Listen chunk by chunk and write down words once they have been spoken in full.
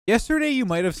Yesterday, you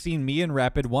might have seen me and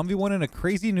Rapid 1v1 in a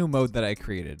crazy new mode that I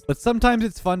created. But sometimes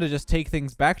it's fun to just take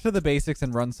things back to the basics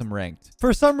and run some ranked.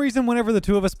 For some reason, whenever the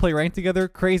two of us play ranked together,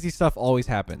 crazy stuff always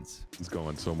happens. It's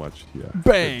going so much, yeah.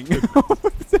 Bang!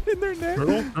 What's that in their neck?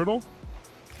 Turtle?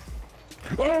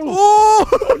 Oh!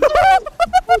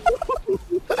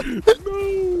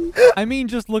 No! I mean,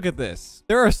 just look at this.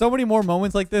 There are so many more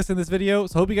moments like this in this video,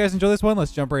 so hope you guys enjoy this one.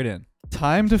 Let's jump right in.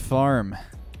 Time to farm.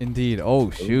 Indeed.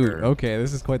 Oh, shoot. Okay,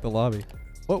 this is quite the lobby.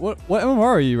 What MMR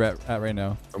are you at right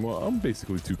now? I'm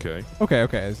basically 2K.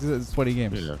 Okay. This is sweaty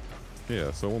games.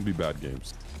 Yeah, so it won't be bad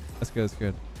games. That's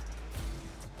good.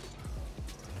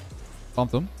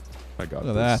 Bumped him. I got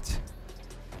Look at that.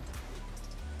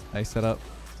 Nice setup.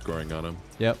 Scoring on him.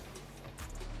 Yep.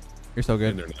 You're so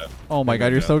good. Internet. Oh my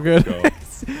god, you're so good.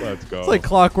 Let's go. It's like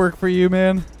clockwork for you,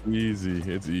 man. Easy.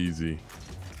 It's easy.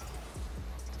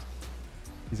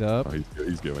 He's up. Oh,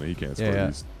 he's giving it. He can't score. Yeah.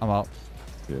 I'm out.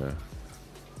 Yeah.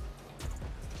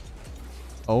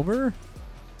 Over?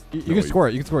 You can score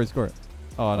it. You can score it.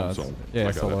 Oh, no.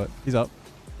 Solo it. He's up.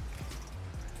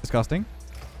 Disgusting.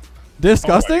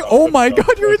 Oh my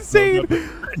god, you're insane.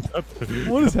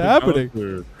 What is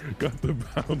happening? Got the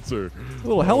bouncer. A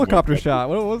little helicopter shot.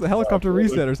 What was the helicopter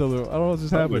reset or something? I don't know what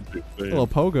just happened. A little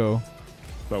pogo.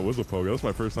 That was a pogo. That was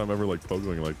my first time ever like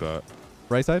pogoing like that.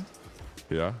 Right side?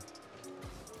 Yeah.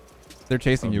 They're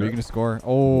chasing you. You can just score.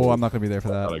 Oh, I'm not going to be there for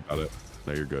that. I got it.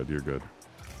 No, you're good. You're good.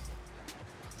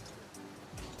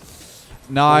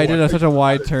 No, I did such a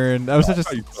wide turn. That was such a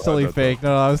silly fake.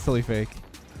 No, that was silly fake.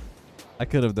 I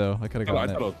could have, though. I could have gotten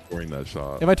it. I thought I was scoring that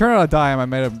shot. If I turn on a dime, I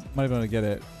might have been able to get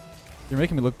it. You're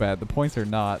making me look bad. The points are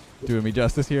not doing me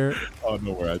justice here. Oh,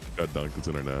 no worry. I just got dunked. It's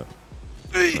internet.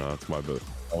 No, it's my bad.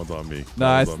 That one's on me.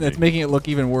 Nah, it's making it look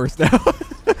even worse now.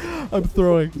 I'm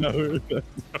throwing. No.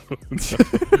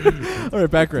 All right,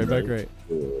 back right.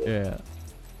 Yeah.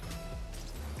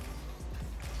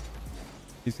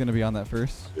 He's going to be on that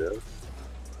first. Yeah.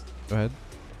 Go ahead.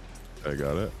 I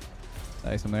got it.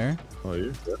 Nice, I'm there. Oh,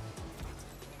 you? Yeah.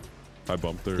 I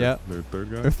bumped their third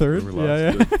guy. Their third?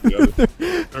 Yeah.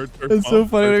 Third it's so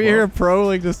funny when you hear a pro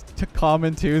like just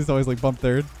common too. It's always like bump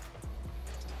third.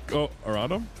 Oh,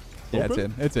 around him? Yeah,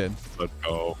 it's in. Let's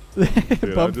go.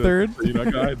 Bump third. You know,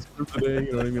 guys, today,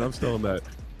 you know what I mean? I'm still in that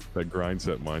grind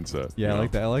set mindset. Yeah, I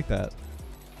like that.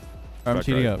 I'm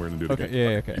cheating up. We're gonna do it again.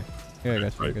 Yeah, okay. Yeah, I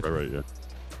got you. Right, yeah.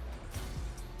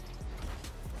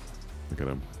 Look at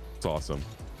him. It's awesome.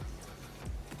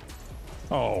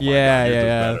 Oh,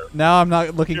 yeah. Now I'm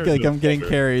not looking like I'm getting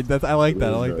carried. I like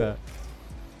that.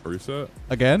 Reset.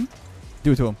 Again?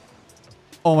 Do it to him.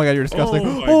 Oh my god, you're disgusting.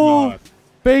 Oh, my god.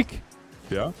 Fake.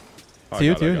 Yeah? To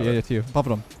you. Yeah, to you.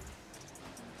 Pumping him.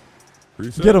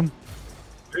 Reset. Get him.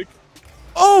 Fake.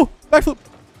 Oh! Backflip.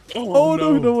 Oh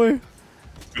no way.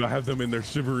 I have them in their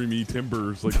shivery me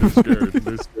timbers like they're scared.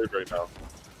 They're scared right now.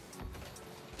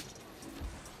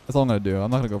 That's all I'm going to do. I'm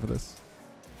not going to go for this.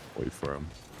 Wait for him.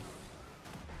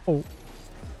 Oh.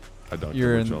 I don't.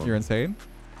 You're insane.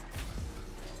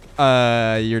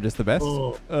 You're just the best.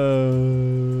 Oh,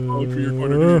 to your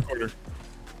corner.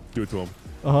 Do it to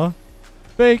him.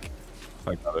 Fake.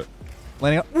 I got it.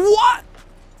 Landing up. What?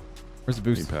 Where's the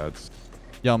boost? Pads.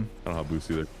 Yum. I don't have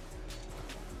boost either.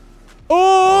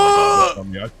 Oh! Oh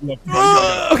my god.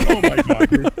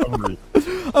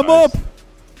 I'm up.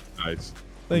 Nice.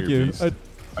 Thank you.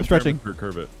 I'm stretching.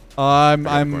 Curve it.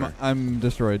 I'm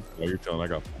destroyed. Oh, you're chilling. I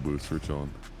got full boost. We're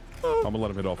chilling. I'm gonna let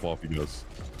him hit off if he goes.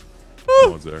 No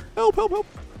one's there. Help.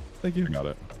 Thank you. I got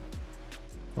it.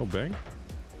 Oh, bang.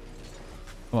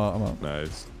 I'm up.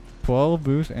 Nice. 12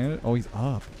 boost and he's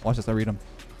up. Watch this. I read him.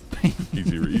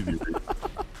 Easy read.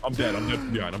 I'm dead.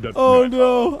 I'm dead. Oh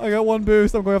no. I got one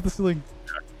boost. I'm going off the ceiling.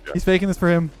 Yeah. He's faking this for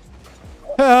him.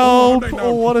 Help.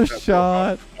 Oh, what a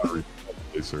shot.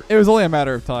 It was only a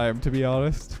matter of time, to be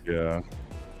honest. Yeah. All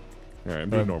right,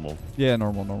 I'm doing normal. Yeah,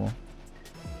 normal.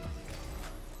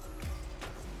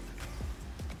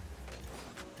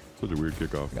 Such a weird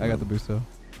kickoff. I got the boost though.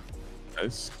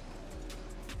 Nice.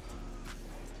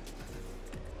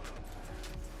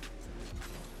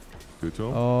 Good to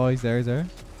him. Oh, he's there.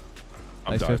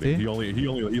 I'm nice diving. 50.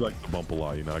 He likes to bump a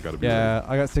lot, you know. I gotta be. Yeah,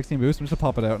 I got 16 boost. I'm just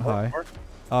gonna pop it out and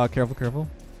high. Careful.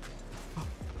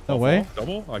 No way.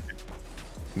 Double.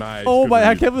 Nice. Oh my!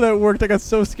 I can't believe that worked. I got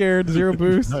so scared. 0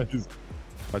 boost. Nice.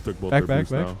 I took both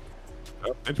back. now.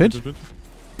 Pinch.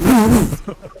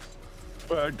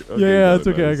 Yeah, it's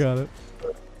okay. Nice. I got it.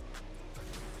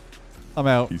 I'm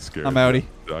out. He's scared. I'm outie.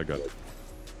 I got it.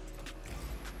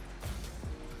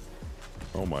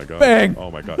 Oh my god. Bang. Oh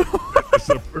my god. It's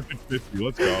a perfect 50.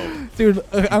 Let's go. Dude,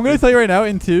 I'm gonna tell you right now,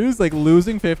 in twos, like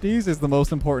losing 50s is the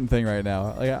most important thing right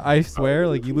now. Like I swear,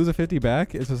 like you lose a 50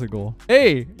 back, it's just a goal.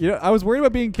 Hey, you know, I was worried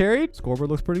about being carried. Scoreboard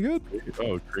looks pretty good.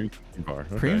 Oh, creams and T-bar.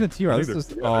 Okay. Creams and T-bar. This is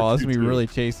this is gonna be really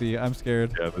chasey. I'm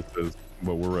scared. Yeah, this is.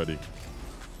 But we're ready.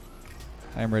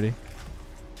 I am ready.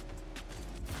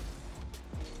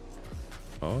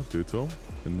 Oh, do it to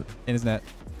him. In his net.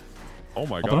 Oh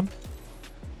my Open god. him.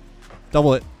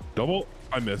 Double it. Double?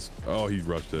 I missed. Oh, he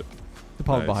rushed it. The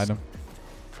pop behind him.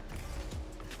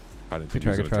 I didn't think he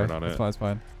was going to turn on That's it. fine, it's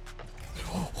fine.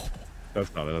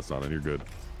 That's not it. That's not it. You're good.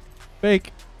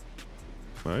 Fake.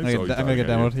 Nice. I'm gonna get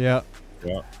demoed. Yeah.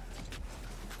 Yeah.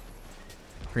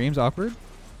 Cream's awkward.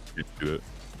 You did it.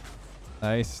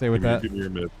 Nice. Stay with that. Give me your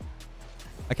mid.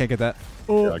 I can't get that.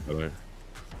 Oh. Yeah, I got it.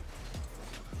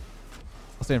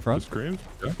 I'll stay in front. Just creams?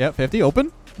 Yeah. Yep. 50.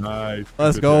 Open. Nice.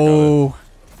 Let's go.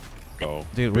 Go.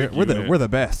 Dude, we're the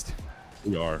best.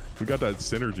 We are. We got that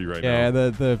synergy right now. Yeah,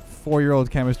 the 4-year-old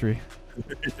chemistry.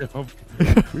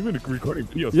 We've been recording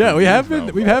videos. Yeah, we have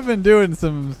been doing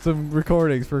some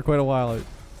recordings for quite a while.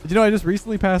 Did you know I just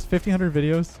recently passed 1,500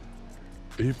 videos?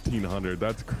 1,500.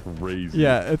 That's crazy.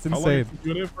 Yeah, it's insane. How long have you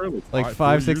been doing it for? Like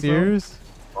 5-6 years.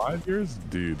 5 years?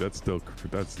 Dude,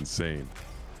 that's insane.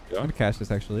 Yeah. I'm gonna catch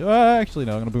this actually. Actually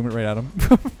no, I'm gonna boom it right at him.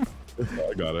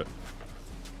 I got it.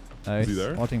 Nice. Is he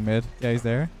there? Watching mid. Yeah, he's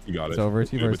there. You got it. It's over.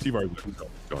 T-Bar's T-Bar's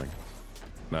going.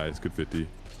 Nice. Good 50.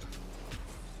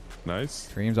 Nice.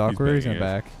 Cream's awkward. He's in it.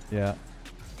 back. Yeah.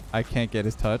 I can't get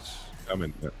his touch. I'm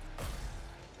in there.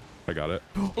 I got it.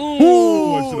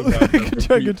 Ooh!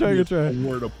 Good try.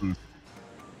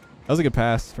 That was a good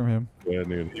pass from him. Yeah,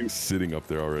 dude. He was sitting up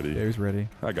there already. Yeah, he was ready.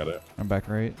 I got it. I'm back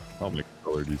right. I'll make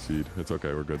color DC'd. It's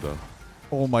okay. We're good though.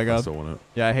 Oh my god. I still want it.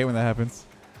 Yeah, I hate when that happens.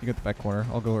 You get the back corner.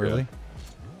 I'll go early.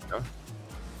 Yeah.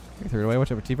 Okay, throw it away.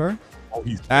 Watch out for T-bar. Oh,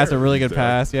 That's a really good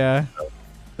pass. Yeah.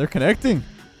 They're connecting.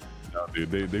 No,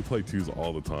 dude, they play twos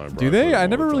all the time, bro. Do they? I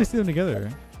never really see them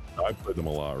together. I've played them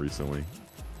a lot recently.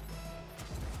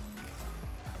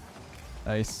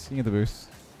 Nice. You get the boost.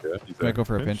 Yeah. Might go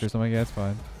for a pinch or something. Yeah, it's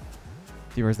fine.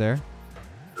 T-bar's there.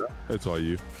 Yeah, it's all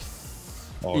you.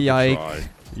 Oh, Yike.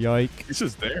 Yike. He's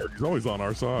just there. He's always on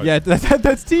our side. Yeah,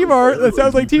 that's T-bar. That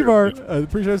sounds like T-bar. I'm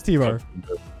pretty sure it's T-bar.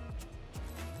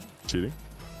 Cheating?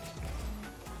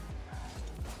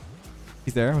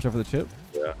 He's there. Watch out for the chip.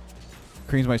 Yeah.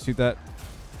 Creams might shoot that.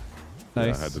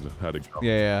 Nice. Yeah, I had to go.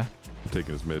 Yeah. I'm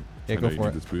taking his mid. Yeah, go for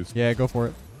it. This boost. Yeah, go for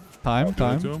it. Time.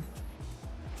 Ooh.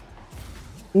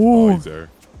 Oh, he's there.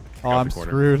 Oh, I'm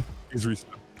screwed. He's reset.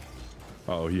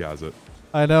 Oh, he has it.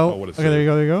 I know. Oh, okay, there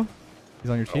you go.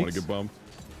 He's on your cheeks. I want to get bumped.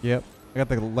 Yep. I got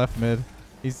the left mid.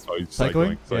 He's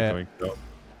cycling. Yeah. Yep.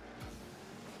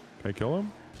 Can I kill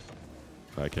him?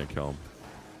 I can't kill him.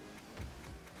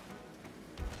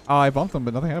 Oh, I bumped him,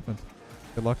 but nothing happened.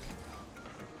 Good luck.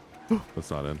 That's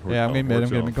not in. Yeah, I'm getting mid. I'm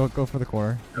getting mid. Go for the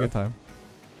corner. Yeah. Good time.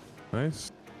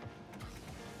 Nice.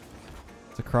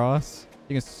 It's a cross.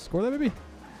 You can score that maybe?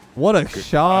 What a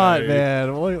shot,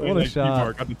 man. What a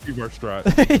shot. Got the T-bar strat.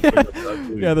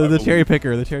 Yeah, the cherry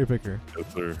picker. The cherry picker.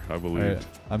 Yes, sir. I believe. Right,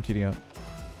 I'm cheating out.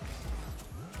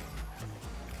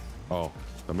 Oh,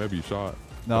 that may be a shot.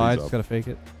 No, I just got to fake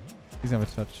it. He's going to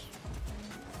have a touch.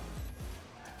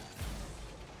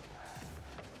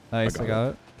 Nice. I got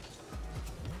it.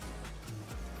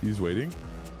 He's waiting.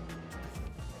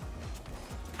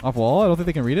 Off wall? I don't think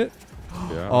they can read it.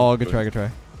 Yeah. Oh, good try. Good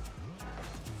try.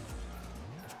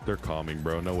 They're calming,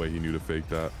 bro. No way he knew to fake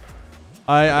that.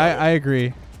 I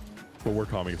agree. But we're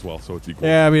calming as well, so it's equal.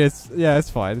 Yeah, I mean it's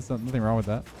fine. There's nothing wrong with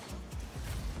that.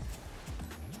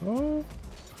 Oh.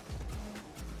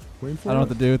 Waiting for I don't know what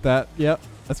to do with that. Yep.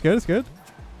 That's good. It's good.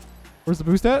 Where's the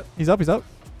boost at? He's up. He's up.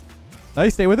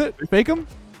 Nice. Stay with it. Fake him.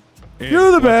 And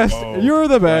you're the best. You're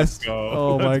the best.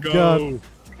 Oh my god.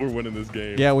 We're winning this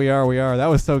game. Yeah, we are. We are. That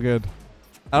was so good.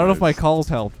 I don't know if my calls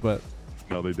helped, but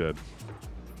no, they did.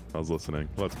 I was listening.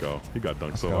 Let's go. He got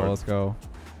dunked so hard. Let's go.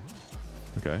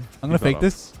 Okay. I'm gonna fake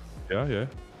this. Yeah.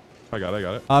 I got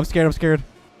it. I'm scared.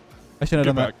 I shouldn't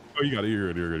have done that. Oh, you got it.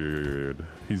 You're good.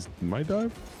 He's might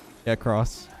dive. Yeah,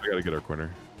 cross. I gotta get our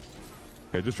corner.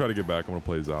 Okay, just try to get back. I'm gonna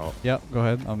play this out. Yep. Go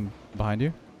ahead. I'm behind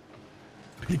you.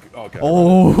 Okay.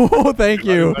 Oh, thank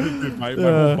you. My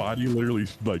whole body literally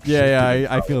like. Yeah.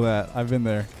 I feel that. I've been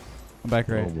there. I'm back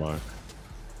right. Oh my.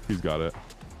 He's got it.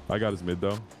 I got his mid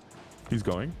though. He's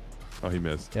going. Oh, he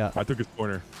missed. Yeah. I took his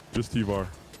corner. Just T-bar.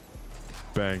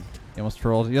 Bang. He almost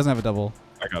trolled. He doesn't have a double.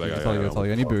 I got it. I'll tell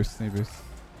you. I need boost.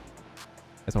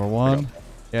 It's over one.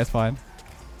 Yeah, it's fine.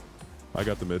 I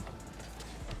got the mid.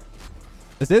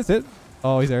 That's it.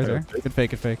 Oh, he's there. Good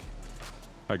fake.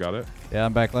 I got it. Yeah,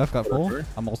 I'm back left. Got full.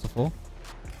 I'm also full.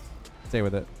 Stay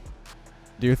with it.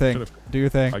 Do your thing. Do your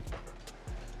thing.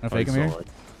 I fake him here?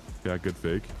 Yeah, good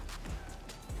fake.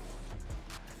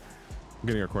 I'm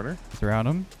getting our corner. Surround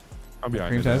him. I'm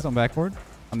behind Cream test on backboard.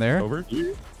 I'm there. Over.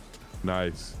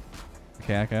 Nice.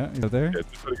 Okay. He's up there. Yeah,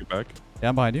 just putting it back. Yeah,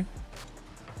 I'm behind you.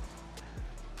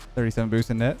 37 boost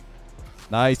in net.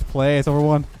 Nice play. It's over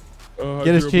 1.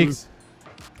 Get his cheeks.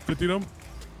 50 him.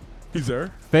 He's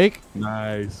there. Fake.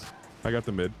 Nice. I got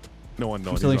the mid. No one.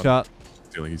 Stealing shot.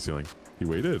 He's stealing. He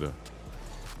waited.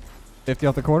 50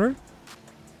 off the corner.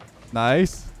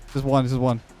 Nice. Just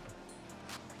one.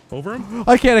 Over him?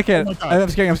 I can't. Oh I'm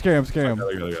scaring him.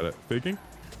 I got it. Faking.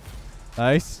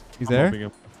 Nice. He's there.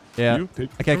 Him. Yeah.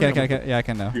 I can't. Yeah, I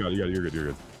can now. You got it. You're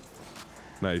good.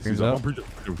 Nice. He's up.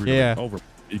 Yeah. Over.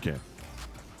 He can.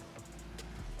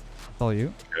 It's all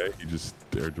you. Okay. He just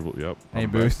air dribble. Yep. Any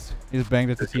boost. He just banged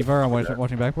it to T-bar. I'm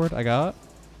watching backboard. I got it.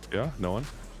 Yeah. No one.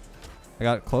 I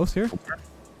got it close here.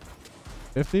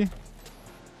 50.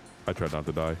 I tried not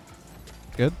to die.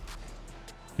 Good.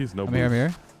 He's no I'm boost.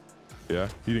 here. Yeah.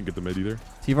 He didn't get the mid either.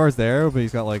 T-bar's there, but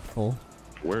he's got like full.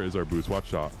 Where is our boost? Watch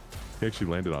shot. He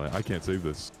actually landed on it. I can't save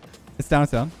this. It's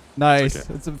down. Nice.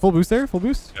 It's a full boost there. Full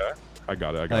boost. Yeah. I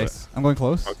got it. Nice. I'm going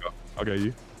close. I'll get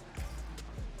you.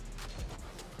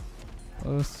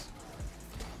 Close.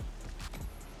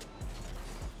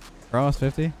 Cross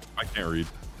 50. I can't read.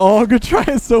 Oh, good try.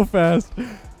 It's so fast.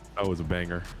 That was a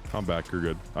banger. I'm back. You're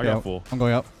good. I got full. I'm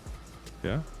going up.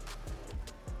 Yeah.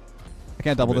 I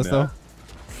can't double this though.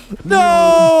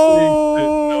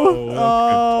 No!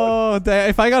 Oh, dang.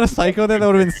 If I got a psycho there, that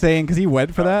would have been insane because he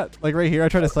went for that. Like right here, I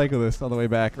tried to psycho this on the way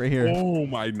back. Right here. Oh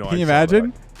my no! Can you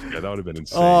imagine? Yeah, that would have been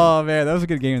insane. Oh man, that was a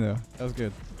good game though. That was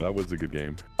good. That was a good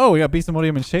game. Oh, we got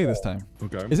Beastamodium and Shay this time.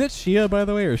 Okay. Is it Shia by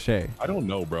the way or Shay? I don't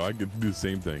know, bro. I could do the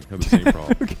same thing. Have the same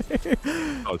problem. Okay.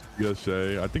 Oh, yeah,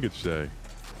 Shay. I think it's Shay.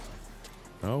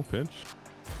 Oh, pinch.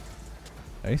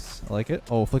 Nice. I like it.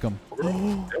 Oh, flick him.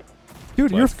 Dude,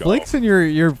 your Let's go. flicks and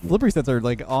your flippery sets are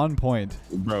like on point.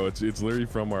 Bro, it's literally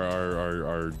from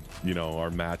our you know, our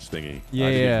match thingy. Yeah, I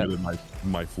yeah. had to get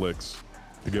my flicks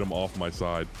to get them off my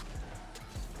side.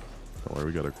 Don't worry,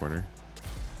 we got our corner.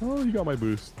 Oh, you got my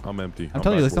boost. I'm empty. I'm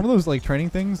telling you, like some of those like training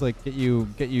things, like get you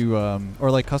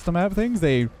or like custom app things,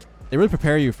 they really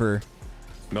prepare you for.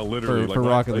 No, literally, for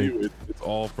Rocket League. You, it's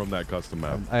all from that custom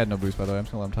map. I had no boost by the way. I'm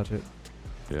just gonna let him touch it.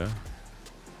 Yeah.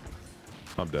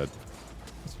 I'm dead.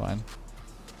 It's fine.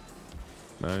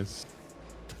 Nice.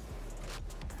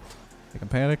 I can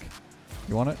panic.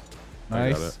 You want it? I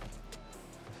Nice. got it.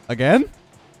 Again?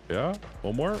 Yeah.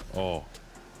 One more. Oh.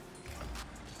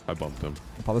 I bumped him.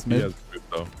 I'll pop this He mid. has boost,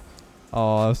 though.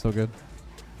 Oh, that was so good.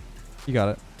 You got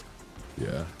it.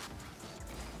 Yeah.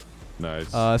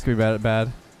 Nice. This could be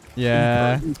bad.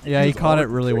 Yeah. Yeah, he caught it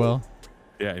really well.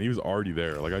 Yeah, and he was already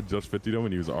there. Like, I just 50'd him,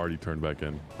 and he was already turned back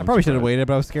in. I probably should have waited,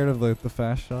 but I was scared of the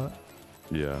fast shot.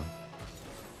 Yeah.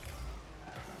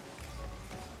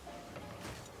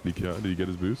 Did he get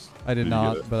his boost? I did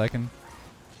not, but I can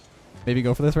maybe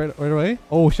go for this right away.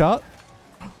 Oh, shot.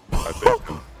 I faked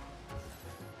him.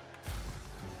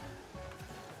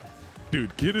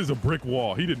 Dude, kid is a brick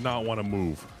wall. He did not want to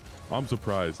move. I'm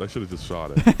surprised. I should have just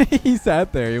shot it. He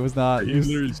sat there. He was not. He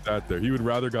literally sat there. He would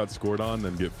rather got scored on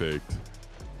than get faked.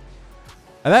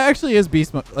 And that actually is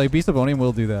Beast. Like Beastamodium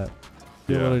will do that.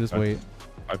 He'll Yeah, literally just wait.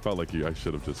 I felt like I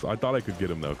should have just. I thought I could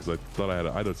get him though, because I thought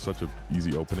I had such an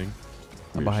easy opening.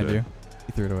 I'm behind you.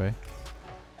 He threw it away.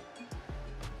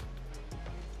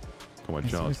 Come on,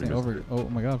 He's challenge me. over. Oh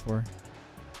my god, for.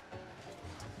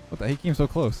 What the? He came so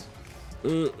close.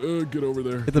 Get over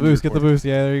there. Get the boost. Get the boost.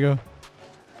 Yeah, there you go.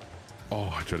 Oh,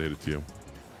 I tried to hit it to you.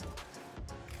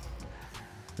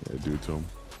 Yeah, do it to him.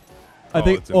 I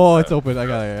think. Oh, it's open. I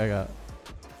got it. I got it.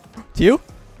 To you?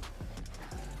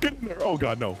 Get in there. Oh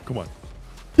god, no. Come on.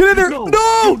 Get in there! No!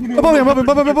 Above him! Above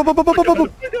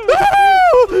him!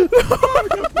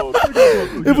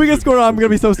 If we get scored on, I'm gonna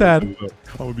be so sad. I'm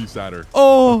gonna be sadder.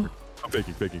 Oh! I'm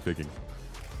faking.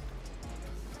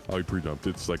 Oh, he pre-jumped.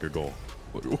 It's like a goal.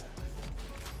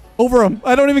 Over him.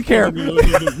 I don't even care. Okay.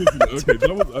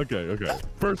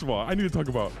 First of all, I need to talk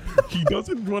about he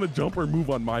doesn't want to jump or move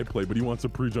on my play, but he wants to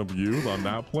pre-jump you on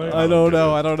that play. I don't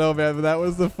know, man. But that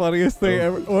was the funniest thing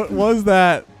ever. What was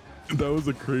that? That was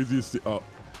the craziest. Oh.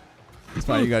 It's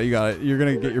fine. You got it. You're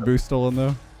gonna get your boost stolen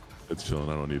though. It's chilling.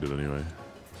 I don't need it anyway.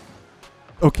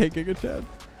 Okay, Giga Chad.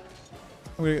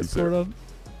 I'm gonna get scored on.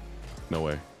 No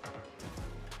way.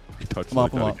 He touched I'm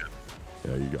like that up. again.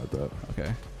 Yeah, you got that.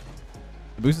 Okay.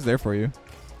 The boost is there for you.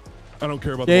 I don't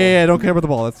care about the ball. Yeah, I don't care about the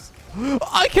ball. That's.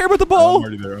 I care about the ball. I'm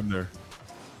already there. I'm there.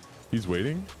 He's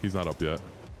waiting. He's not up yet.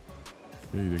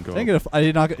 Yeah, you didn't go. I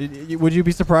did not. Would you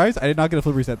be surprised? I did not get a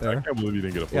flip reset there. I can't believe you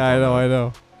didn't get a flip. Yeah, I know. I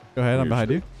know. Go ahead. I'm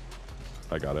behind you.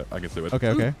 I got it. I can stay with. Okay.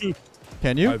 Okay.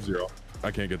 Can you? 5-0.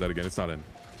 I can't get that again. It's not in.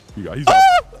 You got. He's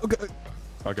Okay.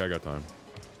 Okay, I got time.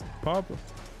 Pop.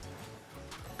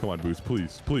 Come on, boost,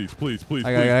 please, please, please, please.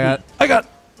 I got.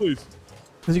 Please.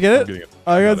 Did you get it?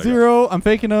 I got 0. I'm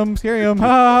faking him, scaring him.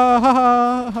 Ha ha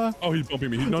ha ha. Oh, he's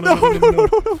bumping me. No.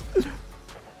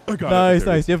 I got nice,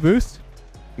 nice. You have boost?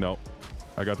 No.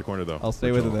 I got the corner though. I'll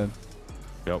stay with it then.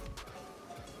 Yep.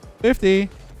 50.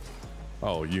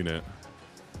 Oh, unit.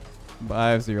 But I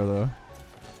have 0 though.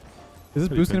 Is this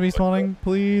boost gonna be spawning?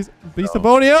 Please,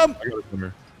 Beastabonium. I got a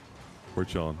corner. We're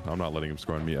chilling. I'm not letting him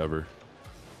score on me ever.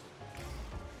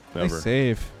 Never. Nice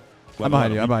save. I'm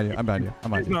behind you. I'm behind you. I'm behind you. I'm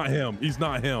behind you. He's not him. He's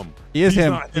not him. He is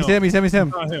him. He's him. He's him. He's him.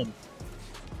 He's not him.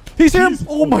 He's him.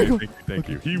 Oh my god. Thank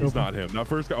you. He was not him. That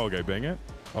first guy. Okay, bang it.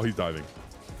 Oh, he's diving.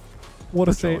 What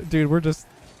a save, dude. We're just.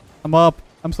 I'm up.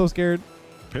 I'm so scared.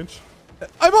 Pinch.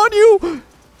 I'm on you.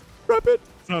 Rapid.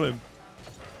 It's not him.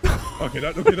 Okay,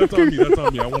 that's on me. That's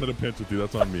on me. I wanted to pinch with you.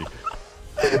 That's on me.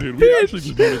 Dude, we actually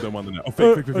just muted them on the net. Oh,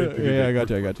 fake. Yeah, I got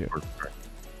you. I got you.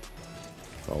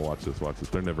 Oh, watch this. Watch this.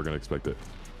 They're never gonna expect it.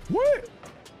 What?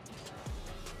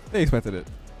 They expected it.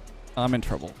 I'm in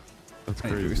trouble. That's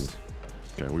crazy.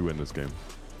 Okay, we win this game.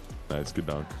 Nice, good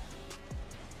dunk.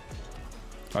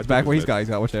 He's back where he's got. He's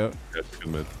got. Watch out. Yeah, I took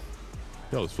his mid.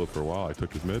 Yeah, let's flip for a while. I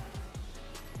took his mid.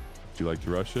 Do you like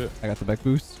to rush it? I got the back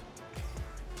boost.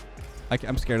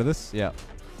 I'm scared of this. Yeah.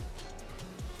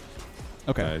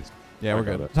 Okay. Nice. Yeah, we're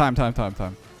good. Time.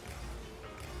 Dang.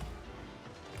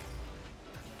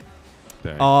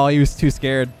 Oh, he was too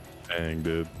scared. Dang,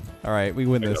 dude. All right, we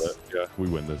win this. Yeah, we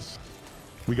win this.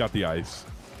 We got the ice.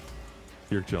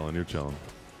 You're chilling. You're chilling.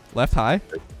 Left high?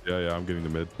 Yeah, I'm getting the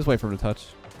mid. Just wait for him to touch.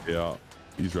 Yeah,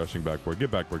 he's rushing backboard.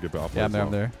 Get backboard. Get back. Yeah,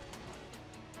 I'm there.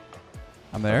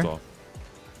 I'm there. That's all.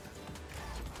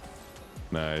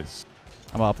 Nice.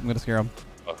 I'm up. I'm going to scare him.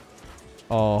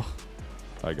 Oh.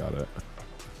 I got it.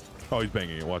 Oh, he's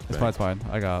banging it. Watch bang. It's fine.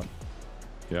 I got.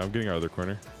 Yeah, I'm getting out of their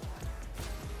corner.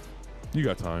 You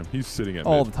got time. He's sitting at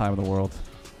all mid. the time in the world.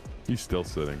 He's still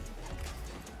sitting.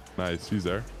 Nice. He's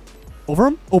there. Over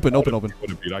him? Open. I didn't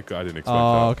expect that.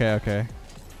 Oh, okay.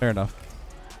 Fair enough.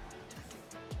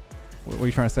 What are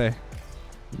you trying to say?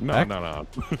 No.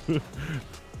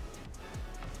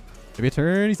 Maybe a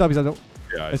turn. He's up.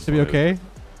 Yeah, it should be okay.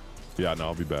 Yeah, no,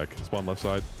 I'll be back. Spawn left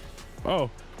side. Oh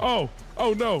no.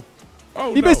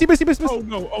 Oh, he missed. Oh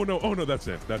no, that's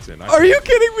in. Are you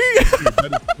kidding me? Dude,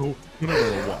 that is so,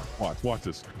 no. Watch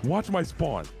this. Watch my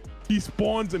spawn. He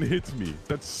spawns and hits me.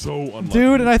 That's so unlucky.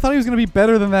 Dude, and I thought he was going to be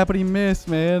better than that, but he missed,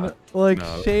 man.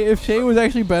 If Shay was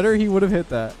actually better, he would have hit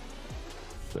that.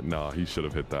 No, he should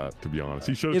have hit that, to be honest.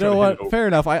 He should have. You know what? Fair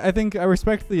enough. I think I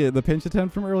respect the pinch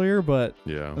attempt from earlier, but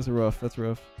yeah, that's rough. It's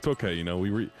okay. You know,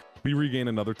 we regain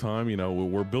another time. You know,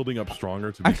 we're building up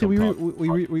stronger to actually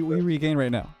we regain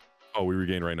right now. Oh, we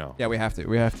regain right now. Yeah, we have to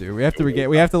regain.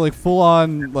 We have to like full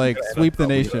on like sweep the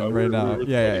nation right now.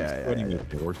 Yeah.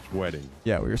 We're sweating.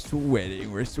 Yeah, we're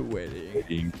sweating.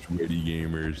 Sweaty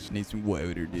gamers. Need some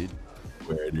water, dude.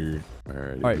 Sweater. All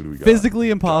right. Physically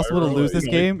impossible to lose this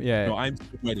game. Yeah. No, I'm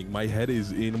sweating. My head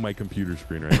is in my computer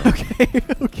screen right now.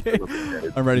 Okay.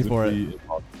 I'm ready for it.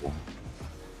 Impossible.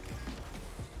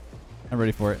 I'm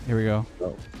ready for it. Here we go.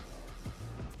 Oh.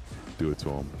 Do it to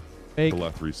him. Fake. The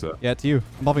left reset. Yeah, to you.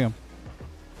 I'm bumping him.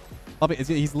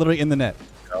 He's literally in the net.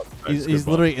 Yep, he's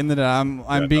literally in the net.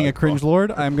 I'm being a cringe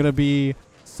lord. I'm gonna be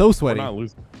so sweaty. We're not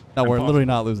losing. No, we're literally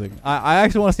not losing. I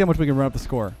actually want to see how much we can run up the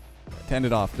score to end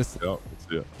it off. Yep, let's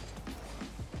see it.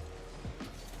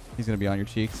 He's gonna be on your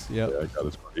cheeks. Yep. Yeah, I got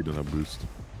his. He doesn't have boost.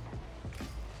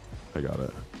 I got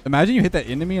it. Imagine you hit that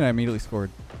into me and I immediately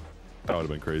scored. That would have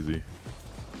been crazy.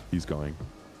 He's going.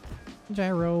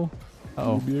 Gyro.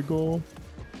 Uh-oh. Be a goal.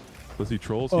 Does he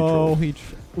troll?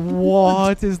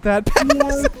 What is that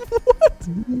pass?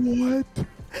 What?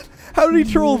 How did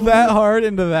he troll that hard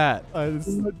into that?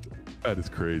 That is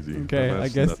crazy. Okay, I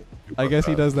guess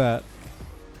he does that.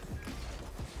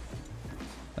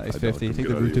 Nice 50. Take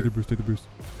the boost.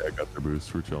 Yeah, I got the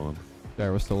boost. We're chilling.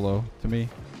 Gyro was so low to me.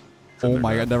 Oh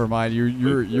my god, never mind.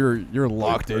 You're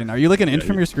locked in. Are you like an inch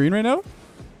from your screen right now?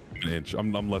 An inch.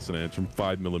 I'm less than an inch. I'm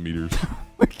 5 millimeters.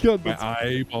 My god, my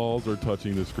eyeballs are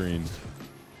touching the screen.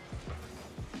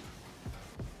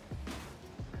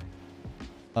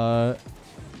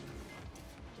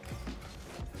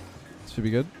 Should be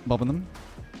good. Bumping them.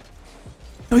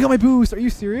 No, he got my boost. Are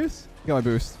you serious? He got my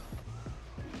boost.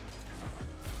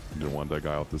 You don't want that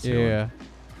guy off the ceiling. Yeah.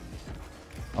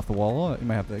 Off the wall. You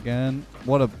might have to again.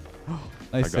 What a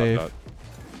nice save.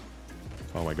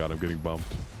 Oh my god, I'm getting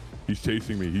bumped. He's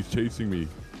chasing me. He's chasing me.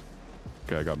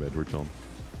 Okay, I got mid. We're chilling.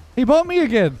 He bumped me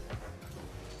again.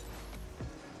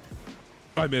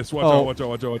 I missed. Watch out, watch out,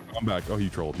 watch out. I'm back. Oh, he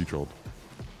trolled. He trolled.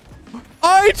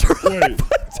 I trolled.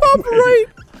 Top right.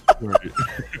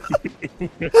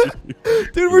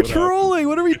 Dude, we're trolling.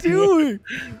 What are we doing?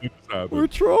 We're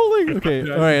trolling. Okay.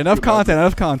 All right. Enough content.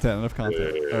 Enough content. Enough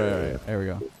content. All right. There we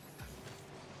go.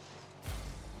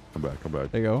 I'm back. I'm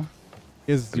back. There you go.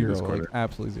 Is zero. Like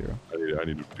absolutely zero. I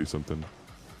need to do something.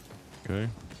 Okay.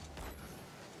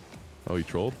 Oh, he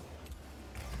trolled.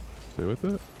 Stay with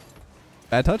it.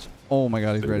 Bad touch. Oh my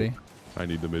god, he's ready. I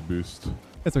need the mid boost.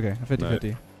 It's okay.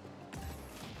 50-50.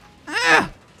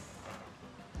 Ah!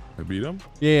 I beat him?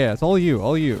 Yeah, it's all you.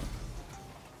 All you.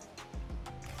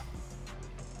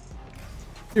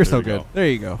 You're so good. There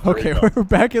you go. Okay, we're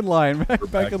back in line.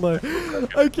 Back in line.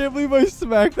 I can't believe I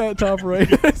smacked that top right.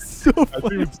 It's so funny. I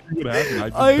didn't even see what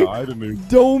happened. I just died and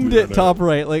domed it top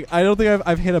right. Like, I don't think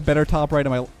I've hit a better top right in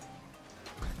my...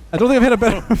 I don't think I've hit a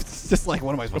better... It's just like,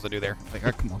 what am I supposed to do there? Like,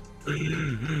 oh, come on.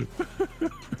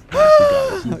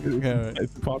 Okay,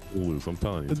 it's impossible to lose. I'm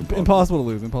telling you. It's impossible to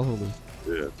lose. Impossible to lose.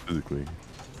 Yeah, physically.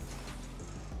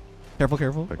 Careful,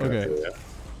 careful. Okay. Yeah.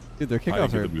 Dude, their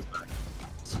kickoffs are...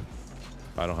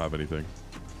 I don't have anything.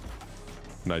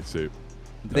 Nice save.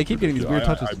 They keep getting these weird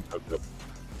touches.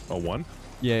 A 1?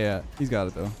 Yeah. He's got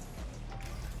it, though.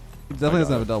 He definitely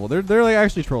doesn't have a double. They're like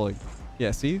actually trolling.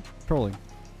 Yeah, see? Trolling.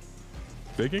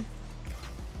 Faking?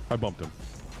 I bumped him.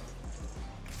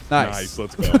 Nice.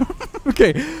 Let's go.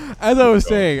 Okay, as I was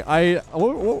saying,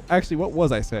 actually, what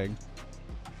was I saying?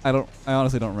 I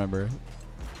honestly don't remember.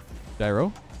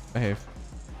 Gyro? Behave.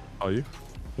 Oh, you?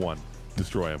 1.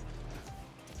 Destroy him.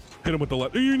 Hit him with the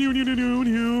left. That's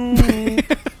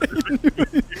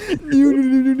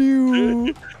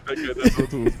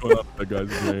what was going on with that guy's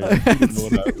brain.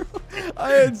 I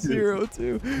had 0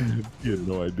 too. You had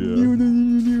no idea.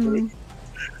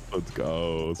 Let's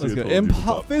go. Let's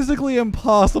go. Physically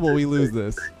impossible we lose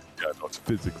this. Yeah, no, it's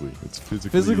physically. It's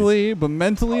physically. Physically, but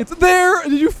mentally it's there.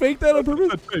 Did you fake that on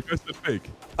purpose? I said fake.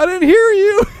 I didn't hear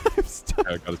you. I'm stuck.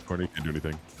 Yeah, I got his corner. He can't do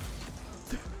anything.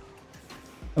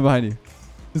 I'm behind you.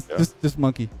 Just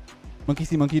monkey. Monkey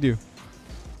see, monkey do.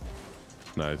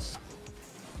 Nice.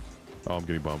 Oh, I'm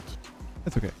getting bumped.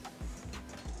 That's okay.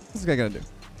 What's this guy gonna do?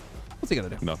 What's he gonna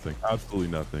do? Nothing. Absolutely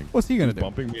nothing. What's he gonna do?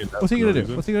 Bumping me. What's he gonna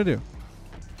do? What's he gonna do?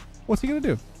 What's he gonna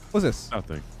do? What's this?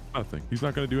 Nothing. Nothing. He's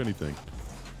not gonna do anything.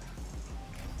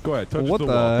 Go ahead. Touch what the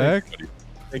the wall. heck?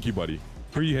 Thank you, buddy.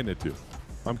 Who are you hitting it to?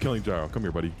 I'm killing Gyro. Come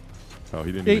here, buddy. Oh,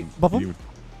 he didn't even... Buff him.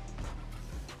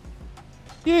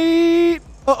 Yeet!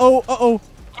 Uh-oh.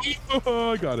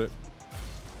 I got it.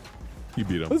 He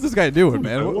beat him. What's this guy doing,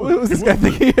 man? What does this guy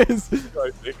think he is?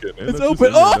 It's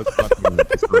open. Oh!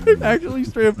 Actually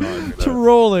straight up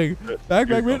trolling. Back,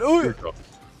 mid. Oh!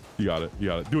 You got it.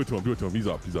 Do it to him. He's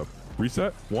up.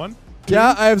 Reset. 1, 2,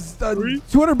 yeah, I have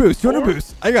 200 boost. 200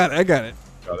 boost. I got it. Got it.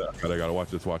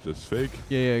 Watch this. Fake.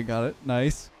 Yeah, got it.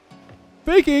 Nice.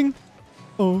 Faking.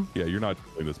 Oh. Yeah, you're not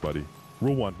doing this, buddy.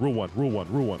 Rule one.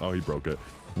 Oh, he broke it.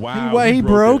 Wow. He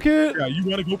broke it? Yeah, you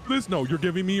want to go for this? No, you're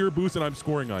giving me your boost and I'm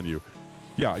scoring on you.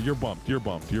 Yeah, you're bumped. You're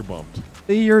done.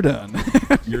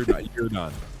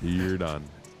 You're done.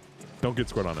 Don't get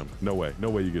scored on him. No way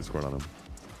you get scored on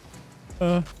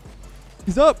him.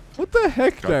 He's up. What the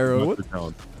heck, Gyro? What?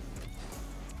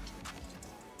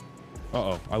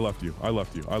 Uh-oh. I left you.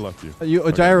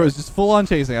 Gyro is just full on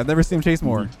chasing. I've never seen him chase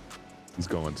more. He's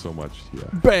going so much. Yeah.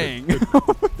 Bang. Is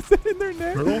that in their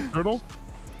neck? Turtle.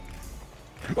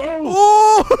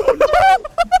 Oh!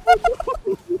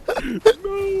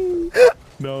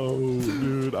 No,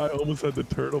 dude. I almost had the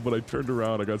turtle, but I turned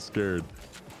around. I got scared.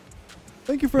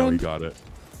 Thank you, friend. No, he got it.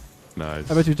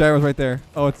 Nice. I bet you Gyro's right there.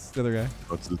 Oh, it's the other guy.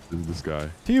 What's this guy?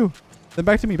 To you. Then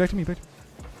back to me. Faking.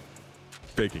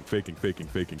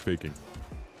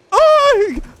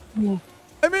 Oh!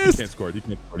 I missed. He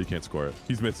can't score it.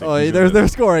 He's missing. Oh, they're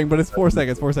scoring, but it's 4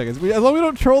 seconds. As long as we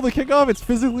don't troll the kickoff, it's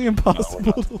physically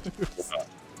impossible to lose.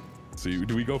 So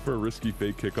do we go for a risky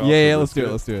fake kickoff? Yeah, let's do it.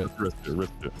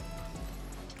 Risk it.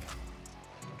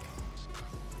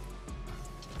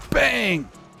 Bang!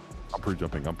 I'm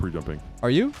pre-jumping. Are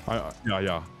you?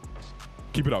 Yeah.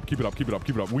 Keep it up. We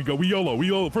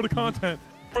YOLO for the content.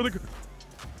 For the content.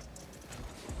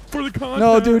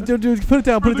 No, dude. Put it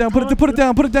down.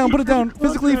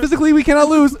 Physically, we cannot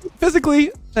lose.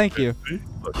 Physically. Thank you.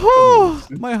 Oh,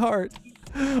 my heart.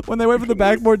 When they went for the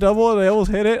backboard double and they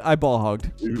almost hit it, I ball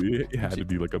hogged. It had to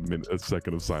be like a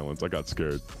second of silence. I got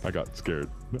scared. I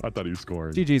thought he was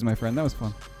scoring. GG's, my friend. That was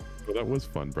fun. Well, that was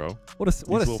fun, bro. What a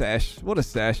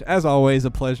sesh. As always,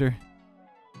 a pleasure.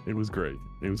 It was great.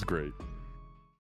 It was great.